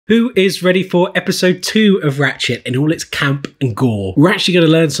Who is ready for episode 2 of Ratched in all its camp and gore? We're actually going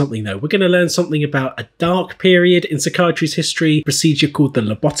to learn something though. We're going to learn something about a dark period in psychiatry's history, a procedure called the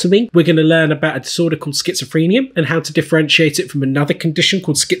lobotomy. We're going to learn about a disorder called schizophrenia and how to differentiate it from another condition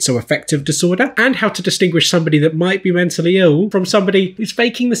called schizoaffective disorder, and how to distinguish somebody that might be mentally ill from somebody who's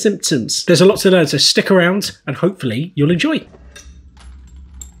faking the symptoms. There's a lot to learn, so stick around and hopefully you'll enjoy.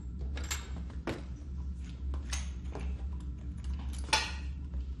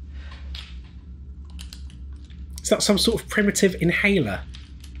 Is that some sort of primitive inhaler?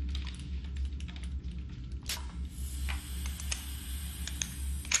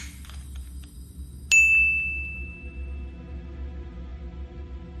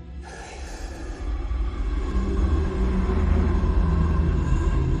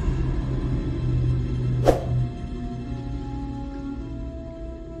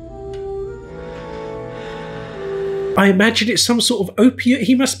 I imagine it's some sort of opiate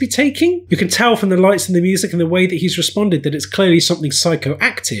he must be taking. You can tell from the lights and the music and the way that he's responded that it's clearly something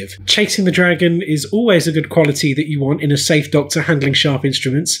psychoactive. Chasing the dragon is always a good quality that you want in a safe doctor handling sharp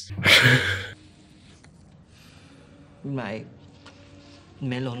instruments. My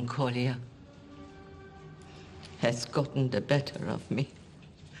melancholia has gotten the better of me.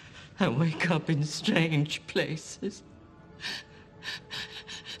 I wake up in strange places,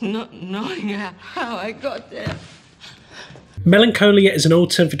 not knowing how I got there. Melancholia is an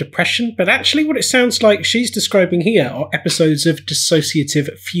old term for depression, but actually what it sounds like she's describing here are episodes of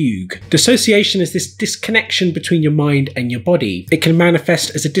dissociative fugue. Dissociation is this disconnection between your mind and your body. It can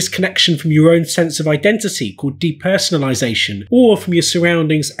manifest as a disconnection from your own sense of identity, called depersonalization, or from your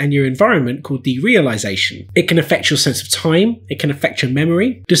surroundings and your environment, called derealization. It can affect your sense of time. It can affect your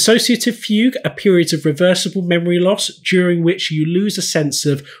memory. Dissociative fugue are periods of reversible memory loss during which you lose a sense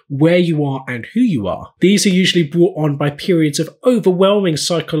of where you are and who you are. These are usually brought on by periods of overwhelming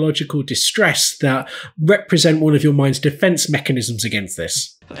psychological distress that represent one of your mind's defense mechanisms against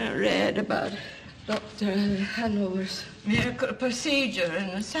this. I read about Dr. Hanover's miracle procedure in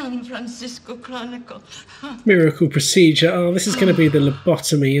the San Francisco Chronicle. Miracle procedure. Oh, this is going to be the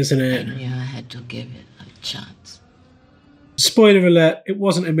lobotomy, isn't it? I knew I had to give it a chance. Spoiler alert, it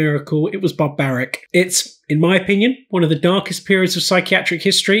wasn't a miracle, it was barbaric. It's, in my opinion, one of the darkest periods of psychiatric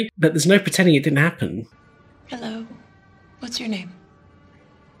history, but there's no pretending it didn't happen. Hello. What's your name?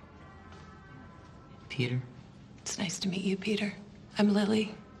 Peter. It's nice to meet you, Peter. I'm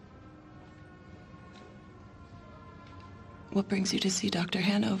Lily. What brings you to see Dr.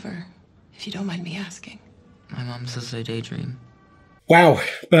 Hanover, if you don't mind me asking? My mom says I daydream. Wow,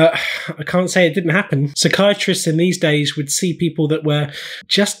 but I can't say it didn't happen. Psychiatrists in these days would see people that were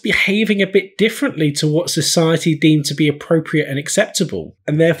just behaving a bit differently to what society deemed to be appropriate and acceptable,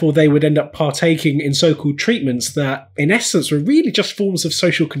 and therefore they would end up partaking in so-called treatments that, in essence, were really just forms of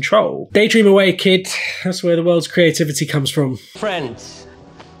social control. Daydream away, kid. That's where the world's creativity comes from. Friends,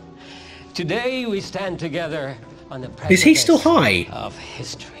 today we stand together on the precipice Is he still high? Of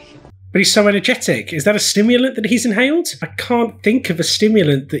history. But he's so energetic. Is that a stimulant that he's inhaled? I can't think of a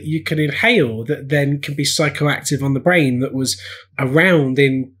stimulant that you can inhale that then can be psychoactive on the brain that was around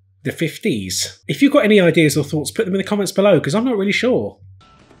in the 50s. If you've got any ideas or thoughts, put them in the comments below, because I'm not really sure.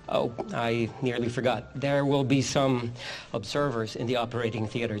 Oh, I nearly forgot. There will be some observers in the operating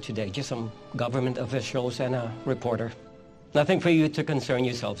theater today. Just some government officials and a reporter. Nothing for you to concern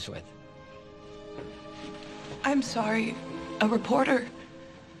yourselves with. I'm sorry. A reporter?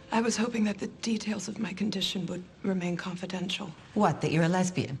 I was hoping that the details of my condition would remain confidential. What, that you're a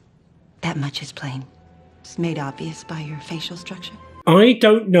lesbian? That much is plain. It's made obvious by your facial structure. I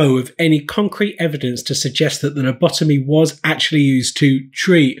don't know of any concrete evidence to suggest that the lobotomy was actually used to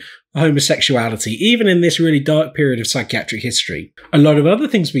treat homosexuality, even in this really dark period of psychiatric history. A lot of other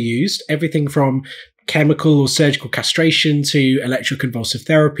things were used, everything from chemical or surgical castration to electroconvulsive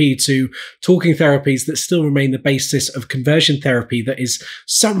therapy to talking therapies that still remain the basis of conversion therapy that is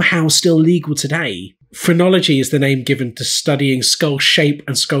somehow still legal today. Phrenology is the name given to studying skull shape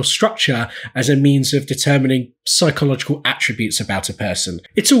and skull structure as a means of determining psychological attributes about a person.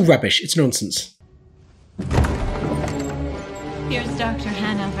 It's all rubbish. It's nonsense. Here's Dr.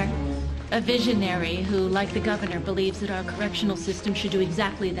 Hanover, a visionary who, like the governor, believes that our correctional system should do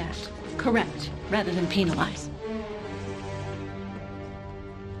exactly that. Correct, rather than penalize.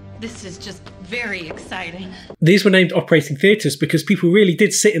 This is just very exciting. These were named operating theatres because people really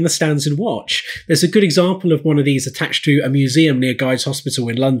did sit in the stands and watch. There's a good example of one of these attached to a museum near Guy's Hospital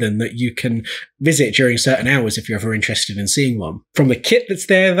in London that you can visit during certain hours if you're ever interested in seeing one. From the kit that's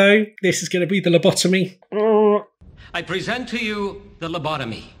there, though, this is going to be the lobotomy. I present to you the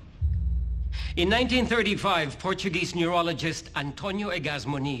lobotomy. In 1935, Portuguese neurologist Antonio Egas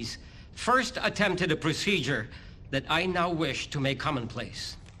Moniz first attempted a procedure that I now wish to make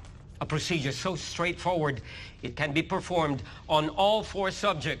commonplace. A procedure so straightforward, it can be performed on all 4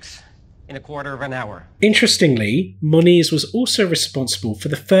 subjects in a quarter of an hour. Interestingly, Moniz was also responsible for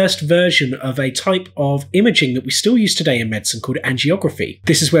the first version of a type of imaging that we still use today in medicine called angiography.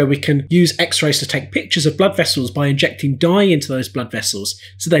 This is where we can use x-rays to take pictures of blood vessels by injecting dye into those blood vessels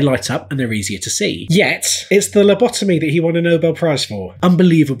so they light up and they're easier to see. Yet, it's the lobotomy that he won a Nobel Prize for.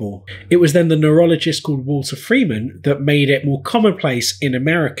 Unbelievable. It was then the neurologist called Walter Freeman that made it more commonplace in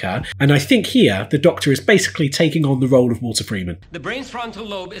America, and I think here the doctor is basically taking on the role of Walter Freeman. The brain's frontal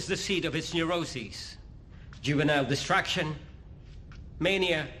lobe is the seat of its neuroses. Juvenile distraction,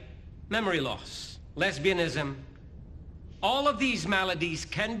 mania, memory loss, lesbianism. All of these maladies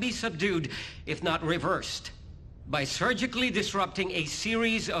can be subdued, if not reversed, by surgically disrupting a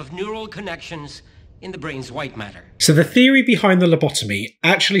series of neural connections in the brain's white matter. So the theory behind the lobotomy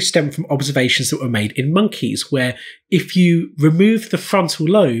actually stemmed from observations that were made in monkeys, where if you remove the frontal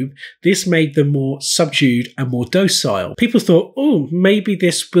lobe, this made them more subdued and more docile. People thought, oh, maybe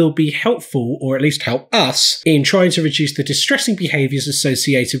this will be helpful, or at least help us, in trying to reduce the distressing behaviours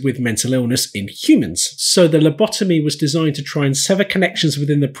associated with mental illness in humans. So the lobotomy was designed to try and sever connections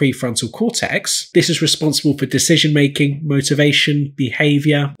within the prefrontal cortex. This is responsible for decision-making, motivation,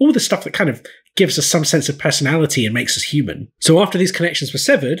 behaviour, all the stuff that kind of gives us some sense of personality and makes us human. So after these connections were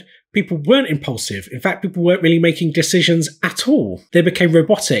severed, people weren't impulsive. In fact, people weren't really making decisions at all. They became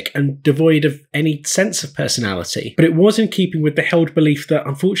robotic and devoid of any sense of personality. But it was in keeping with the held belief that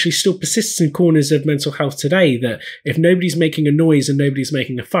unfortunately still persists in corners of mental health today, that if nobody's making a noise and nobody's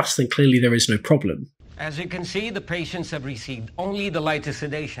making a fuss, then clearly there is no problem. As you can see, the patients have received only the lightest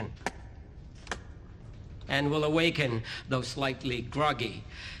sedation and will awaken, though slightly groggy,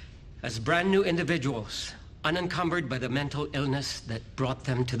 as brand new individuals, unencumbered by the mental illness that brought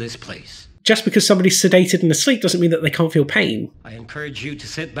them to this place. Just because somebody's sedated and asleep doesn't mean that they can't feel pain. I encourage you to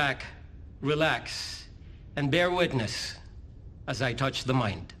sit back, relax, and bear witness as I touch the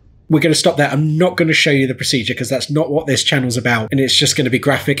mind. We're going to stop there. I'm not going to show you the procedure because that's not what this channel's about, and it's just going to be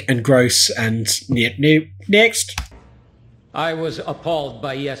graphic and gross and next. I was appalled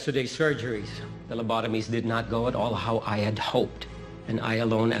by yesterday's surgeries. The lobotomies did not go at all how I had hoped, and I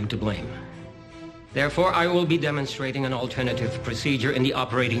alone am to blame. Therefore, I will be demonstrating an alternative procedure in the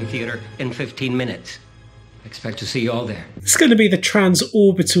operating theater in 15 minutes. Expect to see you all there. It's going to be the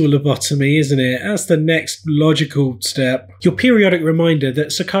transorbital lobotomy, isn't it? That's the next logical step. Your periodic reminder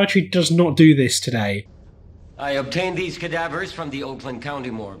that psychiatry does not do this today. I obtained these cadavers from the Oakland County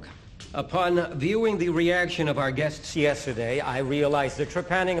morgue. Upon viewing the reaction of our guests yesterday, I realized the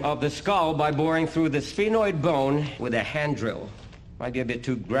trepanning of the skull by boring through the sphenoid bone with a hand drill. Might be a bit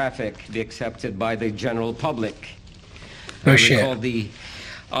too graphic to be accepted by the general public. Oh, I shit. recall the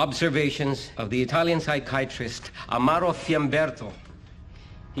observations of the Italian psychiatrist Amaro Fiamberto.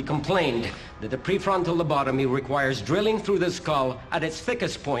 He complained that the prefrontal lobotomy requires drilling through the skull at its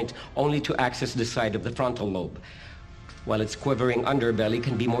thickest point only to access the side of the frontal lobe, while its quivering underbelly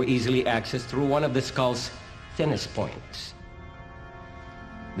can be more easily accessed through one of the skull's thinnest points,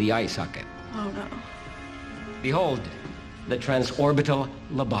 the eye socket. Oh, no. Behold, the transorbital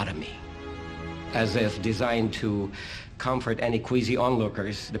lobotomy. As if designed to comfort any queasy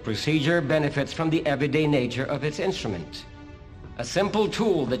onlookers, the procedure benefits from the everyday nature of its instrument. A simple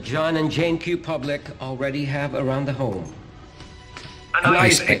tool that John and Jane Q. Public already have around the home. An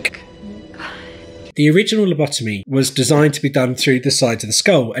ice pick. The original lobotomy was designed to be done through the sides of the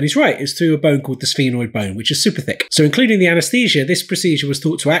skull, and he's right, it's through a bone called the sphenoid bone, which is super thick. So including the anaesthesia, this procedure was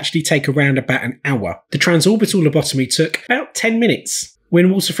thought to actually take around about an hour. The transorbital lobotomy took about 10 minutes.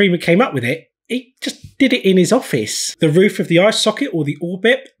 When Walter Freeman came up with it, he just did it in his office. The roof of the eye socket, or the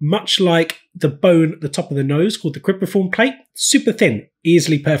orbit, much like the bone at the top of the nose called the cribriform plate, super thin,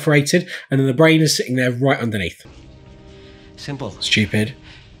 easily perforated, and then the brain is sitting there right underneath. Simple. Stupid.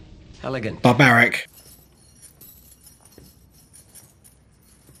 Elegant. Barbaric.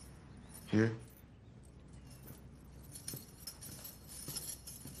 Here?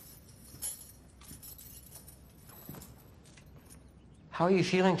 How are you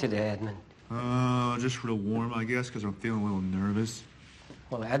feeling today, Edmund? Just real warm, I guess, because I'm feeling a little nervous.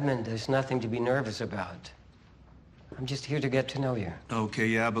 Well, Edmund, there's nothing to be nervous about. I'm just here to get to know you. Okay,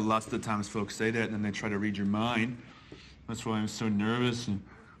 yeah, but lots of the times folks say that and then they try to read your mind. That's why I'm so nervous, and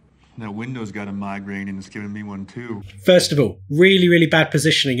that window's got a migraine and it's giving me one too. First of all, really, really bad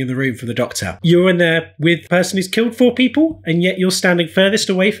positioning in the room for the doctor. You're in there with a person who's killed 4 people, and yet you're standing furthest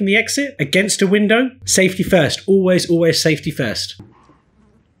away from the exit, against a window. Safety first. Always, always safety first.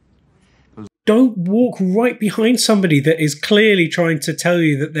 Don't walk right behind somebody that is clearly trying to tell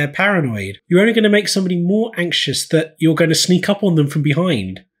you that they're paranoid. You're only going to make somebody more anxious that you're going to sneak up on them from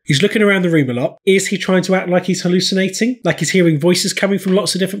behind. He's looking around the room a lot. Is he trying to act like he's hallucinating? Like he's hearing voices coming from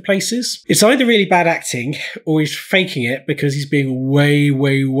lots of different places? It's either really bad acting or he's faking it because he's being way,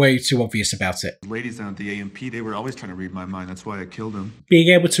 way, way too obvious about it. Ladies down at the AMP, they were always trying to read my mind. That's why I killed him. Being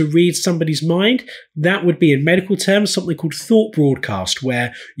able to read somebody's mind, that would be in medical terms something called thought broadcast,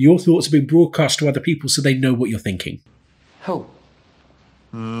 where your thoughts are being broadcast to other people so they know what you're thinking. Who?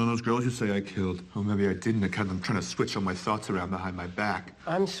 Those girls you say I killed. Oh, maybe I didn't. I kind of trying to switch all my thoughts around behind my back.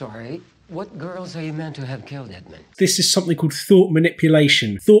 I'm sorry. What girls are you meant to have killed, Edmund? This is something called thought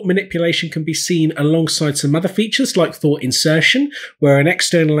manipulation. Thought manipulation can be seen alongside some other features like thought insertion, where an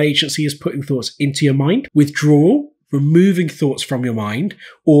external agency is putting thoughts into your mind, withdrawal, removing thoughts from your mind,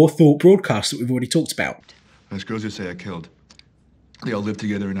 or thought broadcast that we've already talked about. Those girls you say I killed. They all lived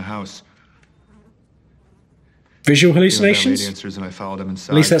together in a house. Visual hallucinations? You know, answers and I followed him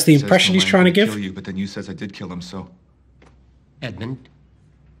inside. At least that's the impression he's trying to give. Kill you, but then you says I did kill him, so... Edmund,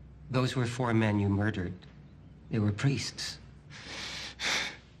 those were 4 men you murdered. They were priests.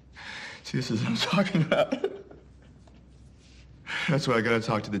 See, this is what I'm talking about. That's why I gotta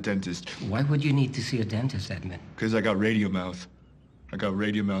talk to the dentist. Why would you need to see a dentist, Edmund? Because I got radio mouth. I got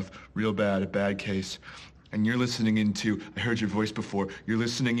radio mouth real bad, a bad case. And you're listening into, I heard your voice before, you're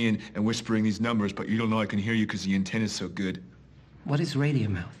listening in and whispering these numbers, but you don't know I can hear you because the antenna's so good. What is radio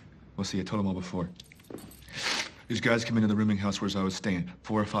mouth? Well, see, I told them all before. These guys come into the rooming house where I was staying,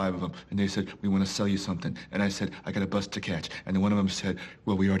 4 or 5 of them, and they said, we want to sell you something. And I said, I got a bus to catch. And then one of them said,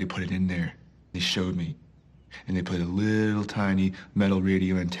 well, we already put it in there. They showed me. And they put a little tiny metal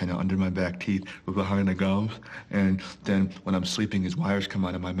radio antenna under my back teeth behind the gums. And then when I'm sleeping, his wires come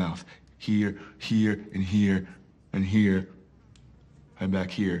out of my mouth. Here, here, and here, and here, and back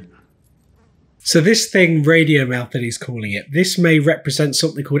here. So this thing, radio mouth that he's calling it, this may represent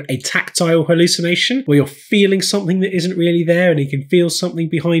something called a tactile hallucination, where you're feeling something that isn't really there and he can feel something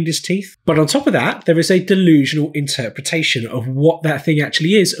behind his teeth. But on top of that, there is a delusional interpretation of what that thing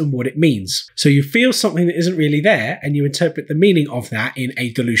actually is and what it means. So you feel something that isn't really there and you interpret the meaning of that in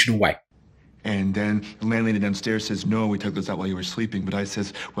a delusional way. And then the landlady downstairs says, no, we took this out while you were sleeping. But I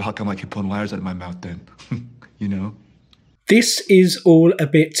says, well, how come I keep pulling wires out of my mouth then? You know? This is all a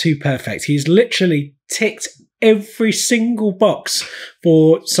bit too perfect. He's literally ticked every single box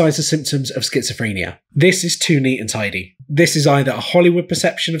for signs and symptoms of schizophrenia. This is too neat and tidy. This is either a Hollywood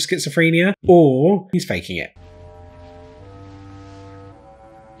perception of schizophrenia or he's faking it.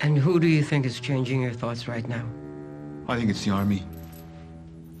 And who do you think is changing your thoughts right now? I think it's the army.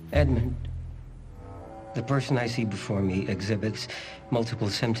 Edmund. The person I see before me exhibits multiple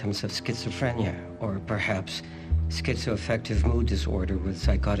symptoms of schizophrenia, or perhaps schizoaffective mood disorder with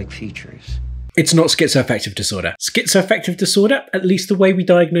psychotic features. It's not schizoaffective disorder. Schizoaffective disorder, at least the way we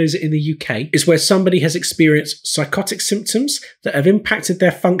diagnose it in the UK, is where somebody has experienced psychotic symptoms that have impacted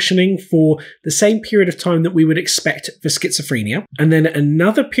their functioning for the same period of time that we would expect for schizophrenia, and then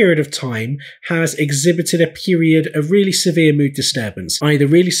another period of time has exhibited a period of really severe mood disturbance, either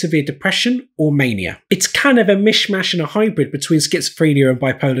really severe depression or mania. It's kind of a mishmash and a hybrid between schizophrenia and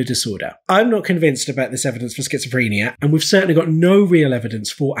bipolar disorder. I'm not convinced about this evidence for schizophrenia, and we've certainly got no real evidence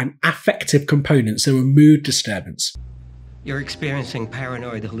for an affective component, so a mood disturbance. You're experiencing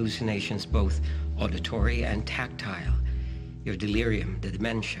paranoid hallucinations, both auditory and tactile. Your delirium, the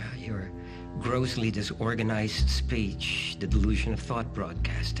dementia, your grossly disorganized speech, the delusion of thought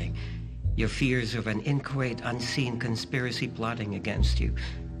broadcasting, your fears of an inchoate, unseen conspiracy plotting against you.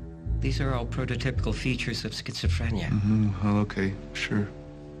 These are all prototypical features of schizophrenia. Oh, okay, sure.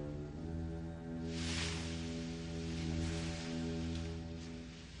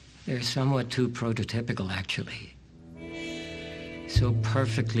 They're somewhat too prototypical, actually. So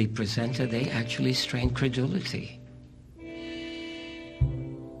perfectly presented, they actually strain credulity.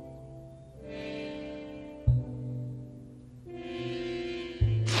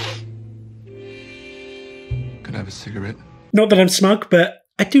 Can I have a cigarette? Not that I'm smug, but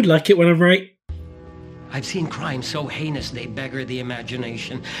I do like it when I'm right. I've seen crimes so heinous they beggar the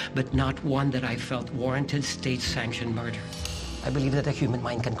imagination, but not one that I felt warranted state-sanctioned murder. I believe that a human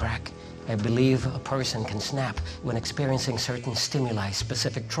mind can crack. I believe a person can snap when experiencing certain stimuli,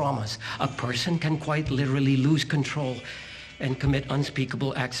 specific traumas. A person can quite literally lose control and commit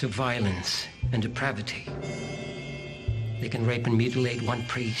unspeakable acts of violence and depravity. They can rape and mutilate one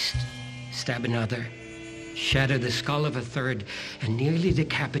priest, stab another, shatter the skull of a third, and nearly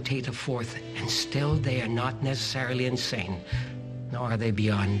decapitate a fourth, and still they are not necessarily insane, nor are they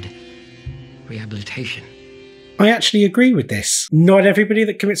beyond rehabilitation. I actually agree with this. Not everybody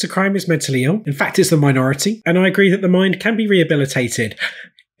that commits a crime is mentally ill. In fact, it's the minority. And I agree that the mind can be rehabilitated.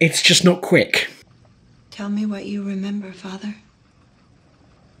 It's just not quick. Tell me what you remember, Father.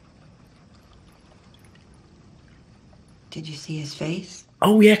 Did you see his face?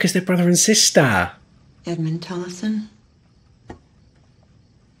 Oh yeah, because they're brother and sister. Edmund Tollison?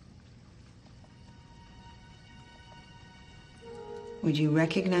 Would you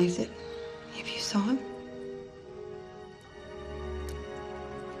recognize it if you saw him?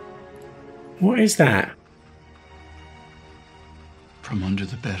 What is that? From under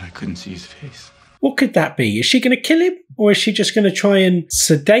the bed, I couldn't see his face. What could that be? Is she going to kill him? Or is she just going to try and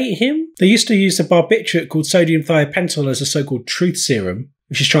sedate him? They used to use a barbiturate called sodium thiopental as a so-called truth serum,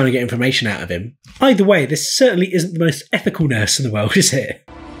 which is trying to get information out of him. Either way, this certainly isn't the most ethical nurse in the world, is it?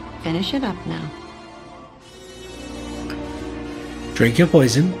 Finish it up now. Drink your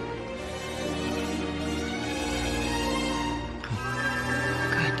poison.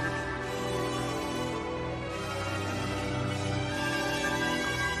 Good.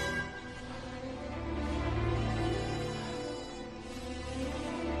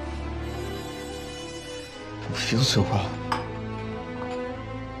 It feels so well.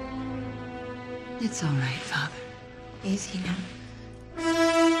 It's all right, Father. Easy now.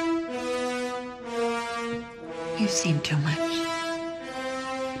 You've seen too much.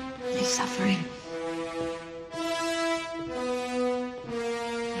 He's suffering.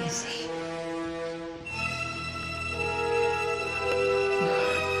 Easy.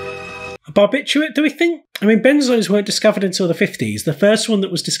 A barbiturate, do we think? I mean, benzoes weren't discovered until the 50s. The first one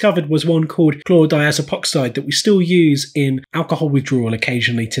that was discovered was one called chlordiazepoxide that we still use in alcohol withdrawal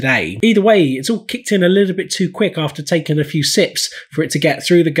occasionally today. Either way, it's all kicked in a little bit too quick after taking a few sips for it to get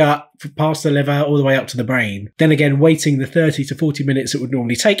through the gut, past the liver, all the way up to the brain. Then again, waiting the 30 to 40 minutes it would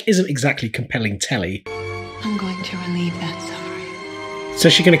normally take isn't exactly compelling telly. I'm going to relieve that suffering. So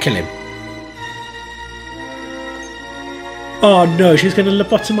she's going to kill him. Oh no, she's going to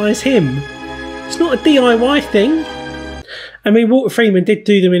lobotomise him. It's not a DIY thing. I mean, Walter Freeman did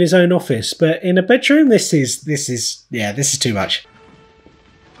do them in his own office, but in a bedroom, this is too much.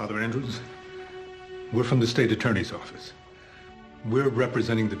 Father Andrews, we're from the state attorney's office. We're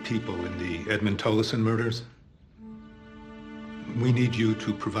representing the people in the Edmund Tollison murders. We need you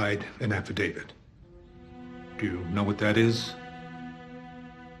to provide an affidavit. Do you know what that is?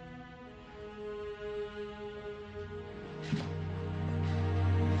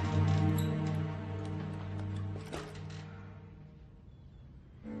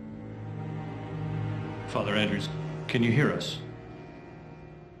 Father Andrews, can you hear us?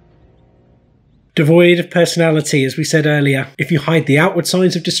 Devoid of personality, as we said earlier. If you hide the outward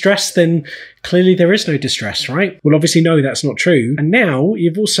signs of distress, then clearly there is no distress, right? We'll obviously know that's not true. And now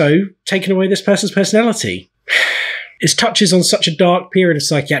you've also taken away this person's personality. It touches on such a dark period of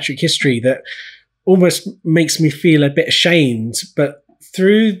psychiatric history that almost makes me feel a bit ashamed, but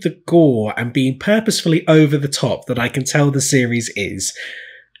through the gore and being purposefully over the top that I can tell the series is,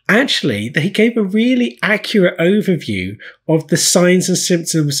 actually, he gave a really accurate overview of the signs and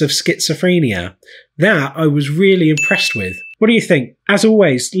symptoms of schizophrenia. That I was really impressed with. What do you think? As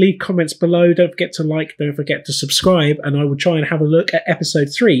always, leave comments below. Don't forget to like, don't forget to subscribe, and I will try and have a look at episode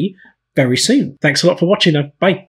 3 very soon. Thanks a lot for watching. Bye.